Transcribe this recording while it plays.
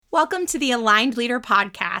Welcome to the Aligned Leader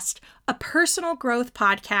Podcast, a personal growth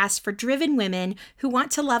podcast for driven women who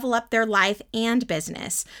want to level up their life and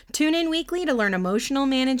business. Tune in weekly to learn emotional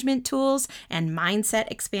management tools and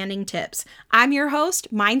mindset expanding tips. I'm your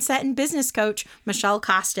host, mindset and business coach, Michelle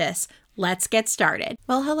Costas. Let's get started.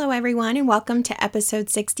 Well, hello everyone, and welcome to episode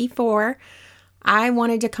 64. I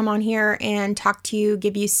wanted to come on here and talk to you,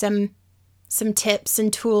 give you some tips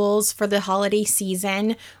and tools for the holiday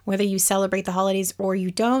season, whether you celebrate the holidays or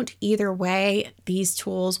you don't. Either way, these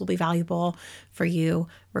tools will be valuable for you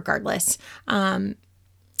regardless.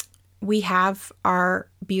 We have our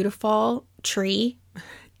beautiful tree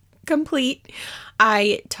complete.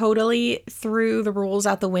 I totally threw the rules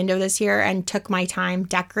out the window this year and took my time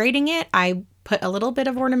decorating it. I put a little bit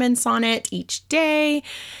of ornaments on it each day,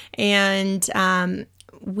 and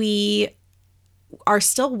we are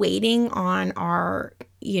still waiting on our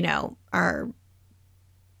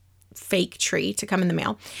fake tree to come in the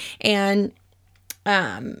mail. And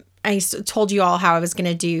I told you all how I was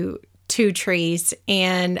going to do 2 trees,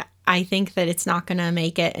 and I think that it's not going to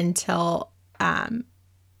make it until I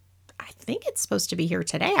think it's supposed to be here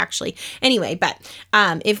today, actually. Anyway, but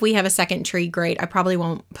if we have a second tree, great. I probably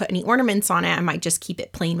won't put any ornaments on it. I might just keep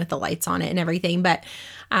it plain with the lights on it and everything. But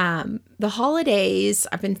the holidays,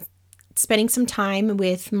 I've been spending some time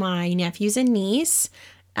with my nephews and niece,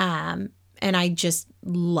 and I just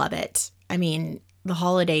love it. I mean, the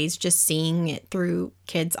holidays, just seeing it through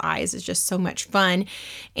kids' eyes is just so much fun.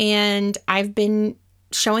 And I've been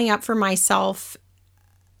showing up for myself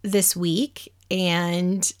this week,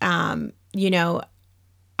 and I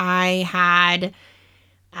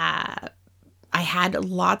had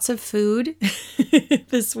lots of food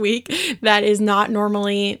this week that is not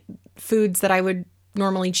normally foods that I would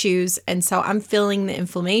normally choose. And so I'm feeling the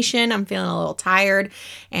inflammation. I'm feeling a little tired,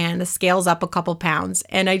 and the scale's up a couple pounds.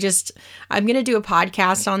 And I'm going to do a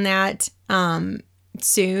podcast on that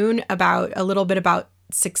soon about a little bit about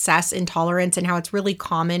success intolerance and how it's really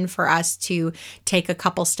common for us to take a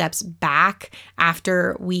couple steps back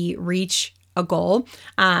after we reach a goal.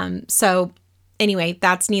 So anyway,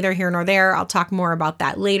 that's neither here nor there. I'll talk more about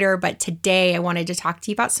that later. But today I wanted to talk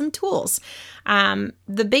to you about some tools.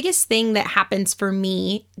 The biggest thing that happens for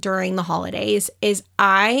me during the holidays is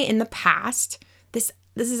in the past, this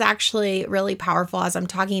is actually really powerful. As I'm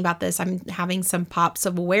talking about this, I'm having some pops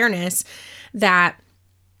of awareness that,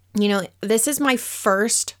 this is my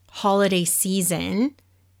first holiday season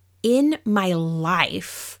in my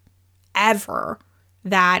life ever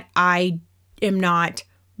that I am not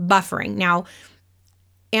buffering. Now,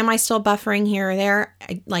 am I still buffering here or there?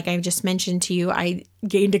 Like I just mentioned to you, I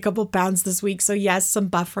gained a couple pounds this week. So yes, some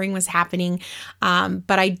buffering was happening,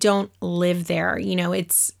 but I don't live there.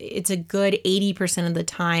 It's a good 80% of the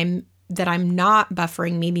time that I'm not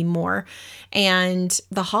buffering, maybe more. And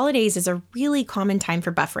the holidays is a really common time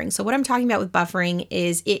for buffering. So what I'm talking about with buffering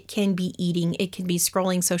is it can be eating, it can be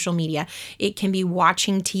scrolling social media, it can be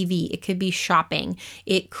watching TV, it could be shopping,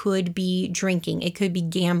 it could be drinking, it could be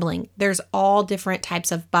gambling. There's all different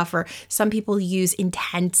types of buffer. Some people use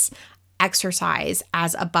intense exercise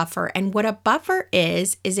as a buffer. And what a buffer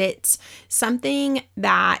is it's something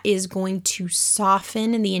that is going to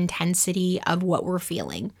soften the intensity of what we're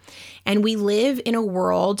feeling. And we live in a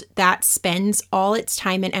world that spends all its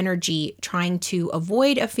time and energy trying to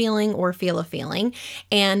avoid a feeling or feel a feeling.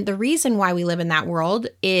 And the reason why we live in that world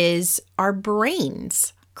is our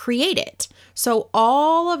brains create it. So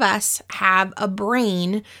all of us have a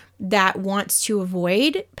brain that wants to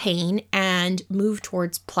avoid pain and move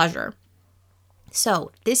towards pleasure.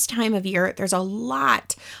 So this time of year, there's a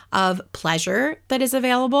lot of pleasure that is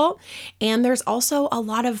available, and there's also a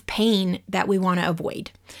lot of pain that we want to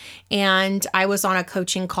avoid. And I was on a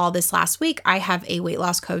coaching call this last week. I have a weight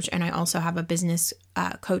loss coach, and I also have a business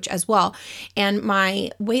coach as well. And my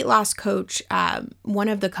weight loss coach, one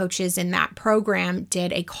of the coaches in that program,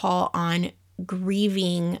 did a call on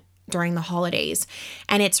grieving during the holidays.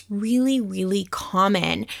 And it's really, really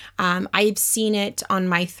common. I've seen it on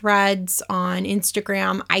my threads on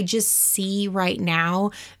Instagram. I just see right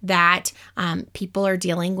now that people are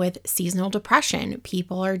dealing with seasonal depression.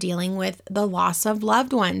 People are dealing with the loss of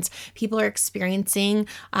loved ones. People are experiencing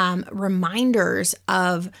reminders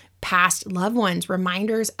of past loved ones,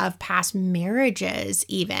 reminders of past marriages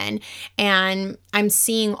even. And I'm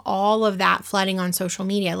seeing all of that flooding on social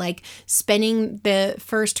media, like spending the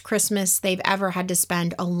first Christmas they've ever had to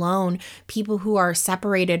spend alone. People who are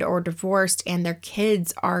separated or divorced and their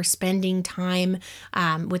kids are spending time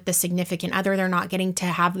with the significant other. They're not getting to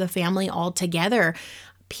have the family all together.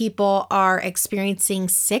 People are experiencing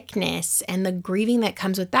sickness and the grieving that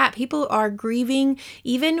comes with that. People are grieving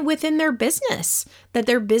even within their business, that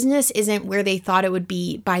their business isn't where they thought it would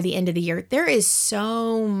be by the end of the year. There is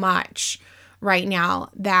so much right now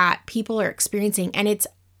that people are experiencing, and it's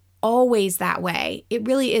always that way. It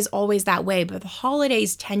really is always that way, but the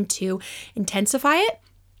holidays tend to intensify it.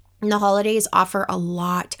 And the holidays offer a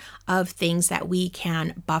lot of things that we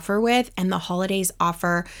can buffer with, and the holidays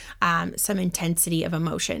offer some intensity of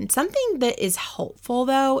emotion. Something that is helpful,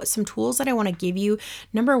 though, some tools that I want to give you.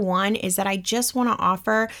 Number one is that I just want to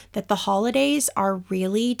offer that the holidays are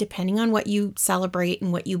really, depending on what you celebrate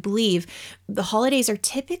and what you believe, the holidays are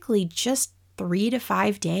typically just 3 to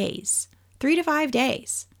 5 days. 3 to 5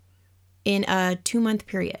 days in a 2-month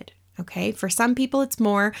period. Okay. For some people, it's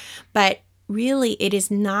more, but really, it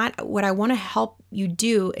is not. What I want to help you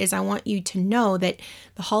do is I want you to know that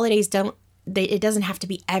the holidays it doesn't have to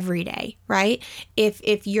be every day, right?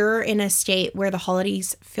 If you're in a state where the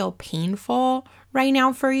holidays feel painful right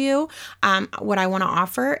now for you, what I want to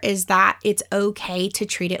offer is that it's okay to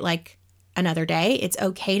treat it like another day. It's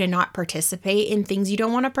okay to not participate in things you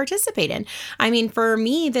don't want to participate in. I mean, for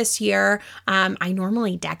me this year, I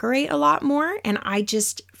normally decorate a lot more, and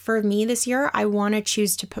for me this year, I want to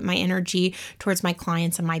choose to put my energy towards my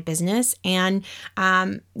clients and my business. And,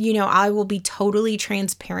 I will be totally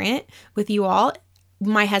transparent with you all.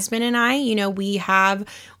 My husband and I, we have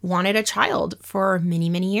wanted a child for many,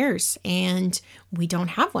 many years, and we don't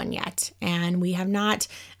have one yet. And we have not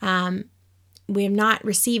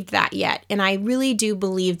received that yet. And I really do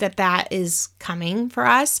believe that that is coming for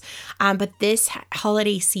us. But this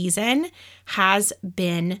holiday season has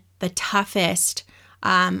been the toughest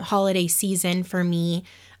holiday season for me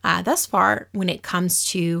thus far when it comes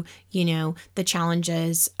to, the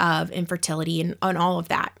challenges of infertility and all of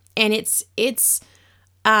that. And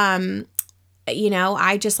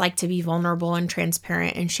I just like to be vulnerable and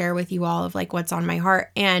transparent and share with you all of like what's on my heart.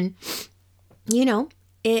 And,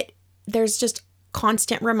 there's just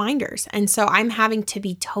constant reminders. And so I'm having to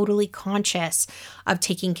be totally conscious of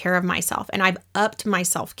taking care of myself, and I've upped my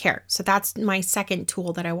self-care. So that's my second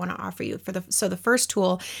tool that I want to offer you. So the first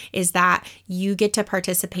tool is that you get to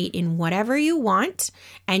participate in whatever you want,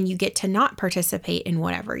 and you get to not participate in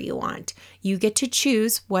whatever you want. You get to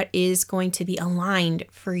choose what is going to be aligned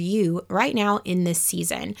for you right now in this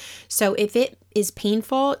season. So if it is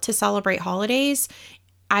painful to celebrate holidays,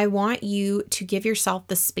 I want you to give yourself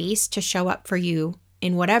the space to show up for you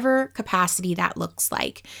in whatever capacity that looks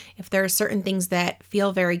like. If there are certain things that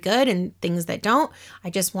feel very good and things that don't, I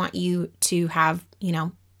just want you to have,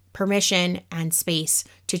 permission and space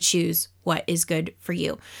to choose what is good for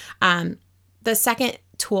you. The second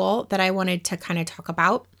tool that I wanted to kind of talk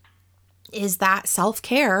about is that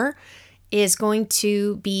self-care is going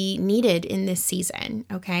to be needed in this season,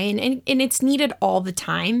 okay? And it's needed all the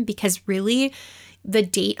time, because really, the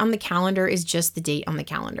date on the calendar is just the date on the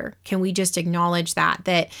calendar. Can we just acknowledge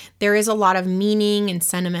that there is a lot of meaning and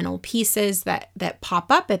sentimental pieces that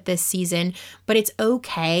pop up at this season, but it's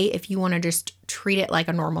okay if you want to just treat it like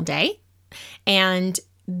a normal day. And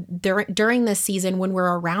during this season, when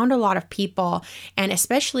we're around a lot of people, and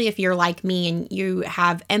especially if you're like me and you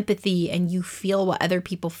have empathy and you feel what other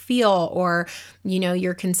people feel, or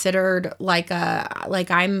you're considered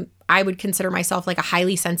I would consider myself like a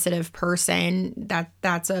highly sensitive person.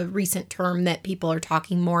 That's a recent term that people are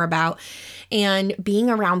talking more about. And being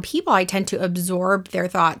around people, I tend to absorb their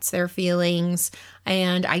thoughts, their feelings,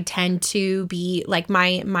 and I tend to be like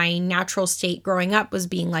my natural state growing up was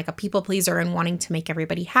being like a people pleaser and wanting to make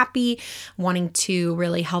everybody happy, wanting to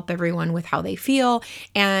really help everyone with how they feel.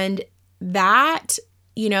 And that,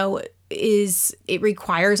 it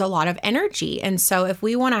requires a lot of energy. And so if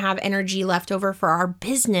we want to have energy left over for our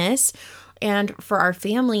business and for our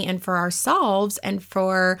family and for ourselves and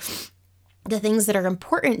for the things that are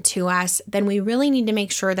important to us, then we really need to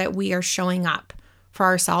make sure that we are showing up for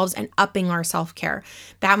ourselves and upping our self-care.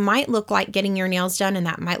 That might look like getting your nails done, and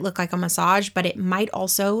that might look like a massage, but it might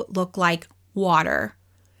also look like water,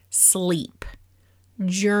 sleep,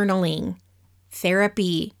 journaling,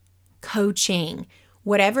 therapy, coaching,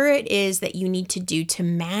 whatever it is that you need to do to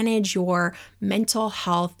manage your mental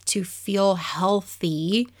health, to feel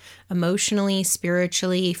healthy emotionally,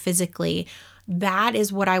 spiritually, physically. That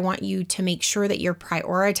is what I want you to make sure that you're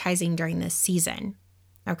prioritizing during this season.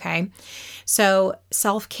 Okay. So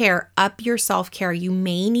self-care, up your self-care. You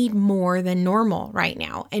may need more than normal right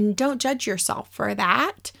now, and don't judge yourself for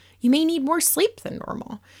that. You may need more sleep than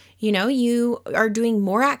normal. You are doing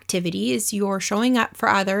more activities, you're showing up for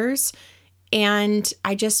others, and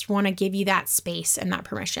I just want to give you that space and that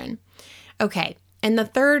permission. Okay. And the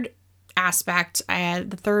third aspect,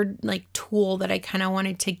 the third like tool that I kind of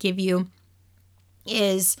wanted to give you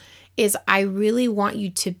is I really want you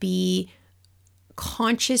to be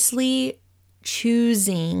consciously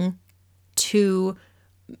choosing to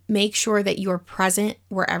make sure that you're present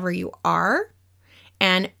wherever you are.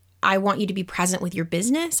 And I want you to be present with your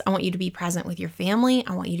business. I want you to be present with your family.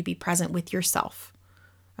 I want you to be present with yourself.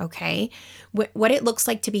 Okay. What it looks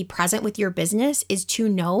like to be present with your business is to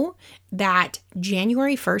know that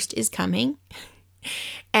January 1st is coming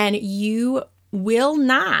and you will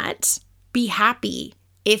not be happy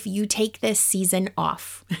if you take this season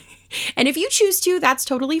off. And if you choose to, that's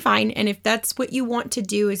totally fine. And if that's what you want to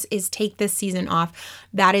do is take this season off,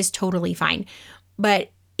 that is totally fine.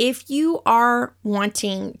 But if you are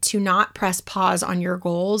wanting to not press pause on your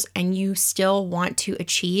goals and you still want to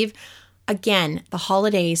achieve, again, the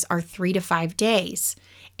holidays are 3 to 5 days.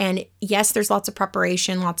 And yes, there's lots of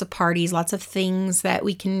preparation, lots of parties, lots of things that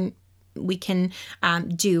we can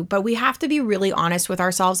do, but we have to be really honest with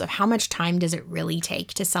ourselves of how much time does it really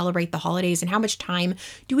take to celebrate the holidays and how much time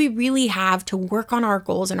do we really have to work on our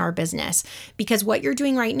goals in our business? Because what you're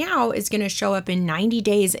doing right now is going to show up in 90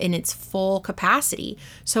 days in its full capacity.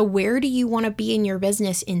 So where do you want to be in your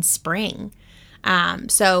business in spring?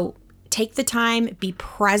 So take the time, be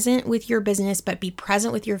present with your business, but be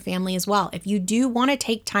present with your family as well. If you do want to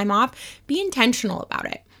take time off, be intentional about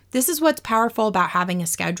it. This is what's powerful about having a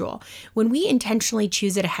schedule. When we intentionally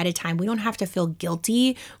choose it ahead of time, we don't have to feel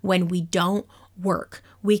guilty when we don't work.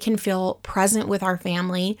 We can feel present with our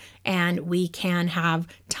family and we can have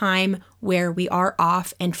time where we are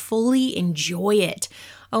off and fully enjoy it.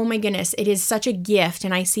 Oh my goodness, it is such a gift.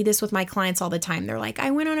 And I see this with my clients all the time. They're like,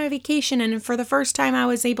 I went on a vacation and for the first time I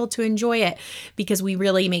was able to enjoy it, because we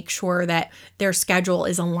really make sure that their schedule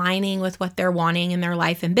is aligning with what they're wanting in their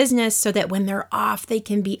life and business so that when they're off, they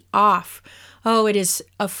can be off. Oh, it is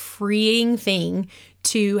a freeing thing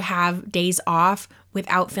to have days off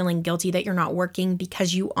without feeling guilty that you're not working,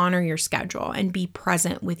 because you honor your schedule and be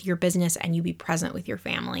present with your business and you be present with your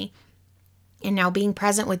family. And now being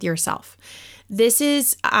present with yourself. This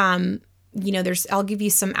is, I'll give you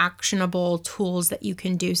some actionable tools that you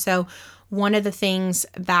can do. So one of the things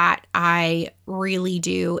that I really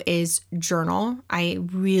do is journal.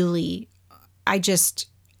 Every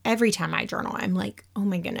time I journal, I'm like, oh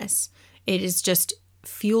my goodness, it is just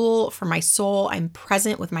fuel for my soul. I'm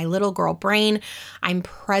present with my little girl brain. I'm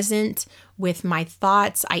present with my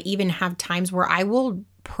thoughts. I even have times where I will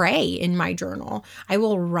pray in my journal. I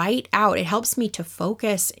will write out. It helps me to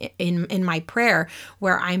focus in my prayer,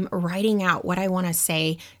 where I'm writing out what I want to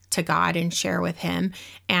say to God and share with him.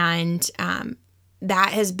 And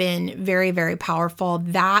that has been very, very powerful.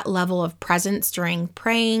 That level of presence during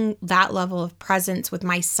praying, that level of presence with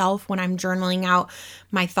myself when I'm journaling out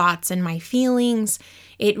my thoughts and my feelings,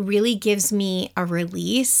 it really gives me a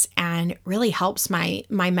release and really helps my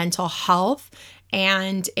mental health.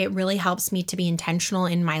 And it really helps me to be intentional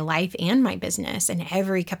in my life and my business in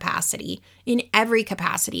every capacity.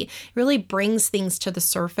 It really brings things to the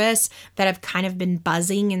surface that have kind of been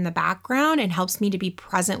buzzing in the background and helps me to be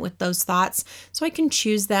present with those thoughts so I can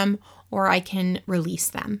choose them or I can release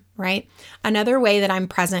them, right? Another way that I'm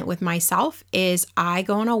present with myself is I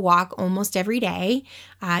go on a walk almost every day,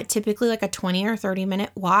 typically like a 20 or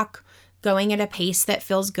 30-minute walk, going at a pace that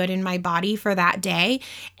feels good in my body for that day.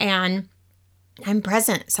 And I'm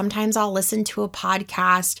present. Sometimes I'll listen to a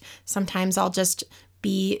podcast. Sometimes I'll just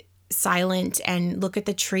be silent and look at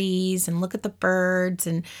the trees and look at the birds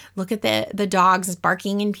and look at the dogs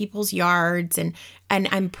barking in people's yards. And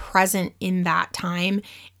I'm present in that time.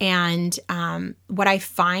 And what I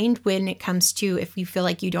find when it comes to, if you feel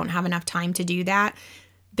like you don't have enough time to do that,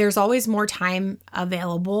 there's always more time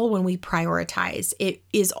available when we prioritize. It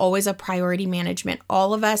is always a priority management.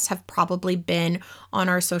 All of us have probably been on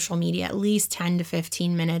our social media at least 10 to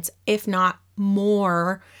 15 minutes, if not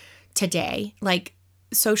more today. Like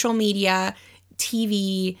social media,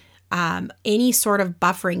 TV, any sort of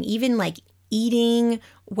buffering, even like eating,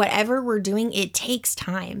 whatever we're doing, it takes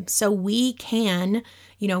time. So we can,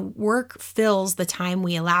 work fills the time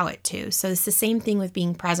we allow it to. So it's the same thing with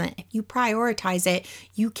being present. If you prioritize it,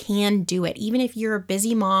 you can do it. Even if you're a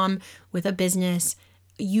busy mom with a business,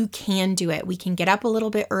 you can do it. We can get up a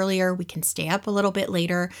little bit earlier. We can stay up a little bit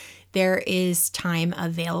later. There is time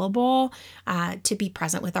available to be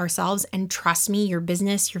present with ourselves. And trust me, your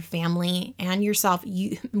business, your family, and yourself,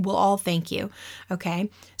 you will all thank you.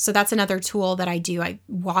 Okay. So that's another tool that I do.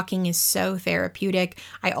 Walking is so therapeutic.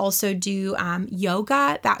 I also do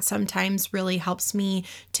yoga. That sometimes really helps me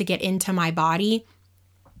to get into my body.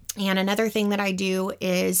 And another thing that I do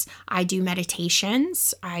is I do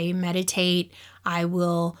meditations. I meditate. I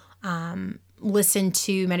will listen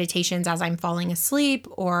to meditations as I'm falling asleep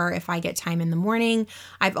or if I get time in the morning.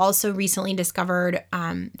 I've also recently discovered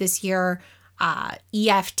this year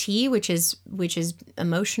EFT, which is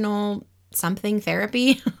emotional something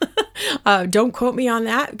therapy. Don't quote me on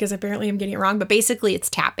that because apparently I'm getting it wrong, but basically it's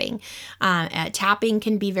tapping. Tapping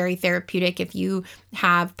can be very therapeutic if you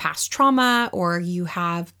have past trauma or you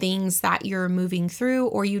have things that you're moving through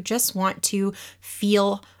or you just want to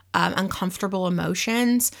feel uncomfortable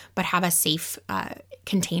emotions, but have a safe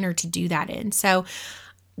container to do that in. So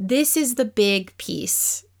this is the big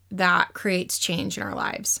piece that creates change in our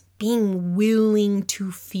lives. Being willing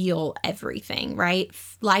to feel everything, right?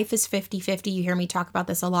 Life is 50-50. You hear me talk about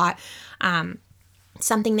this a lot.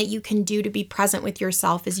 Something that you can do to be present with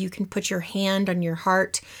yourself is you can put your hand on your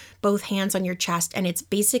heart, both hands on your chest, and it's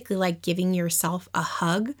basically like giving yourself a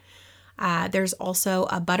hug. There's also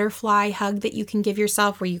a butterfly hug that you can give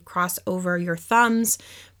yourself where you cross over your thumbs.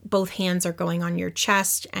 Both hands are going on your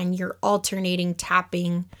chest and you're alternating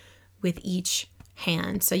tapping with each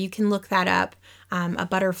hand. So you can look that up, a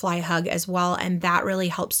butterfly hug as well. And that really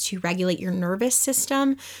helps to regulate your nervous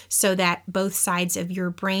system so that both sides of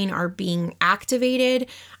your brain are being activated.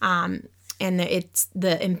 And it's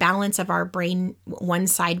the imbalance of our brain, one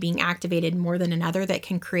side being activated more than another, that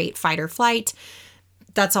can create fight or flight.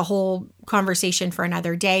 That's a whole conversation for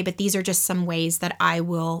another day, but these are just some ways that I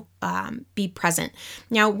will be present.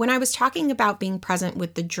 Now, when I was talking about being present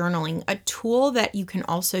with the journaling, a tool that you can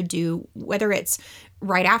also do, whether it's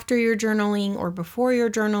right after you're journaling or before you're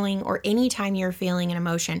journaling or anytime you're feeling an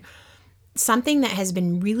emotion, something that has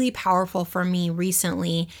been really powerful for me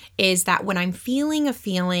recently is that when I'm feeling a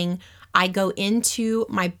feeling, I go into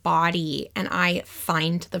my body and I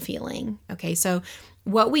find the feeling. Okay, so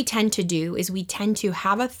what we tend to do is we tend to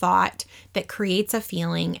have a thought that creates a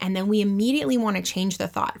feeling, and then we immediately want to change the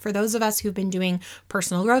thought. For those of us who've been doing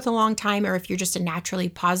personal growth a long time, or if you're just a naturally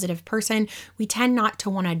positive person, we tend not to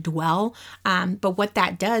want to dwell. But what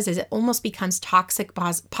that does is it almost becomes toxic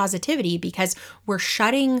positivity because we're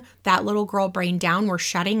shutting that little girl brain down. We're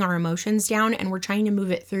shutting our emotions down, and we're trying to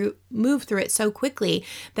move through it so quickly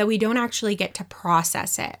that we don't actually get to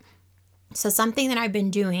process it. So something that I've been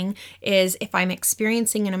doing is if I'm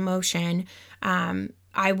experiencing an emotion,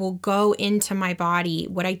 I will go into my body.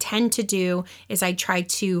 What I tend to do is I try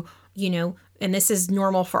to, and this is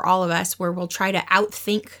normal for all of us, where we'll try to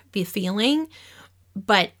outthink the feeling.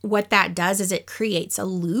 But what that does is it creates a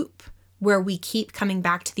loop where we keep coming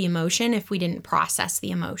back to the emotion if we didn't process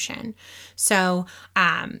the emotion. So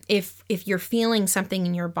if you're feeling something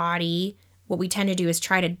in your body, what we tend to do is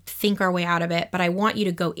try to think our way out of it, but I want you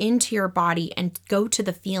to go into your body and go to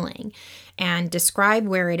the feeling and describe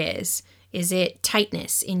where it is. Is it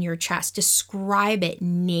tightness in your chest? Describe it,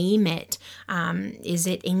 name it. Is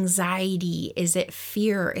it anxiety? Is it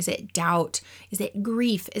fear? Is it doubt? Is it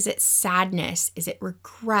grief? Is it sadness? Is it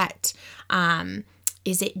regret?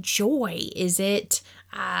 Is it joy? Is it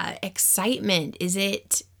excitement? Is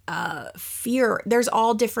it fear? There's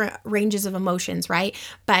all different ranges of emotions, right?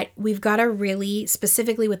 But we've got to really,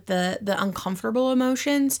 specifically with the uncomfortable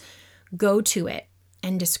emotions, go to it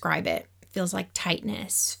and describe it. Feels like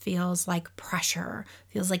tightness, feels like pressure,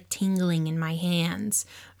 feels like tingling in my hands,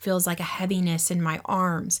 feels like a heaviness in my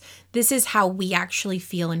arms. This is how we actually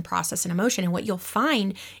feel and process an emotion. And what you'll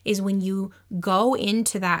find is when you go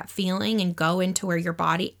into that feeling and go into where your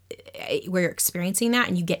body, where you're experiencing that,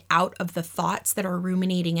 and you get out of the thoughts that are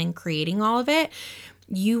ruminating and creating all of it,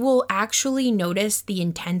 you will actually notice the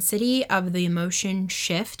intensity of the emotion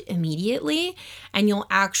shift immediately. And you'll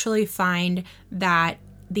actually find that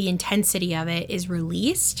the intensity of it is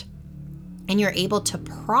released and you're able to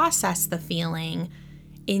process the feeling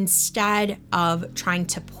instead of trying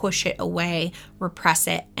to push it away, repress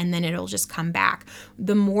it, and then it'll just come back.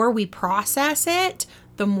 The more we process it,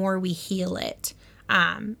 the more we heal it.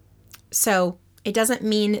 So it doesn't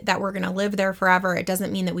mean that we're going to live there forever. It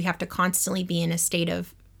doesn't mean that we have to constantly be in a state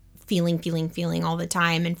of feeling all the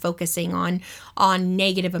time and focusing on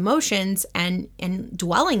negative emotions and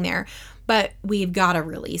dwelling there. But we've got to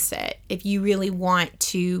release it. If you really want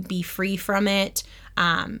to be free from it,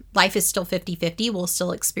 life is still 50-50. We'll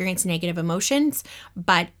still experience negative emotions,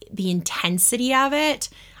 but the intensity of it,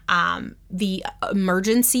 the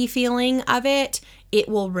emergency feeling of it, it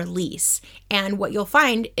will release. And what you'll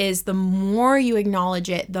find is the more you acknowledge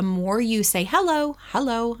it, the more you say, hello,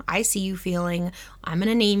 I see you feeling, I'm going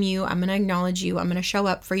to name you, I'm going to acknowledge you, I'm going to show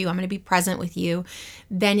up for you, I'm going to be present with you,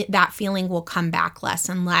 then that feeling will come back less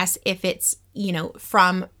and less. If it's,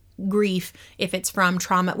 from grief, if it's from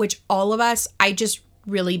trauma, which all of us, I just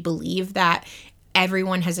really believe that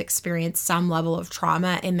Everyone has experienced some level of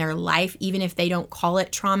trauma in their life, even if they don't call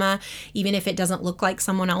it trauma, even if it doesn't look like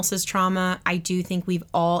someone else's trauma. I do think we've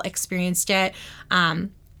all experienced it.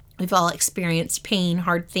 We've all experienced pain,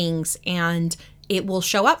 hard things, and it will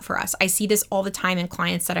show up for us. I see this all the time in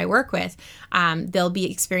clients that I work with. They'll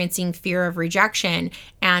be experiencing fear of rejection.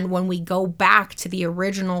 And when we go back to the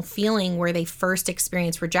original feeling where they first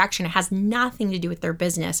experienced rejection, it has nothing to do with their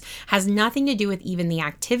business, has nothing to do with even the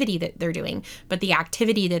activity that they're doing. But the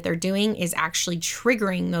activity that they're doing is actually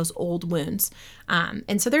triggering those old wounds.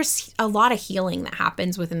 And so there's a lot of healing that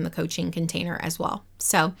happens within the coaching container as well.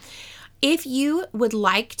 So if you would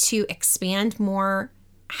like to expand more,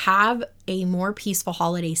 have a more peaceful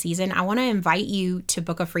holiday season, I want to invite you to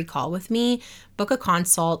book a free call with me, book a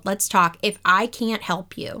consult. Let's talk. If I can't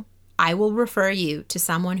help you, I will refer you to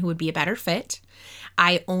someone who would be a better fit.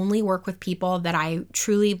 I only work with people that I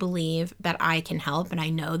truly believe that I can help, and I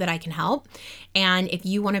know that I can help. And if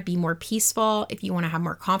you want to be more peaceful, if you want to have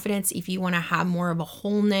more confidence, if you want to have more of a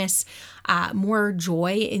wholeness, more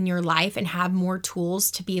joy in your life, and have more tools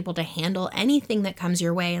to be able to handle anything that comes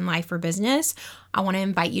your way in life or business, I want to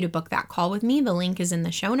invite you to book that call with me. The link is in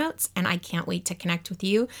the show notes, and I can't wait to connect with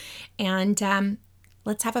you. And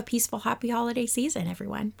let's have a peaceful, happy holiday season,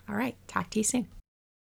 everyone. All right, talk to you soon.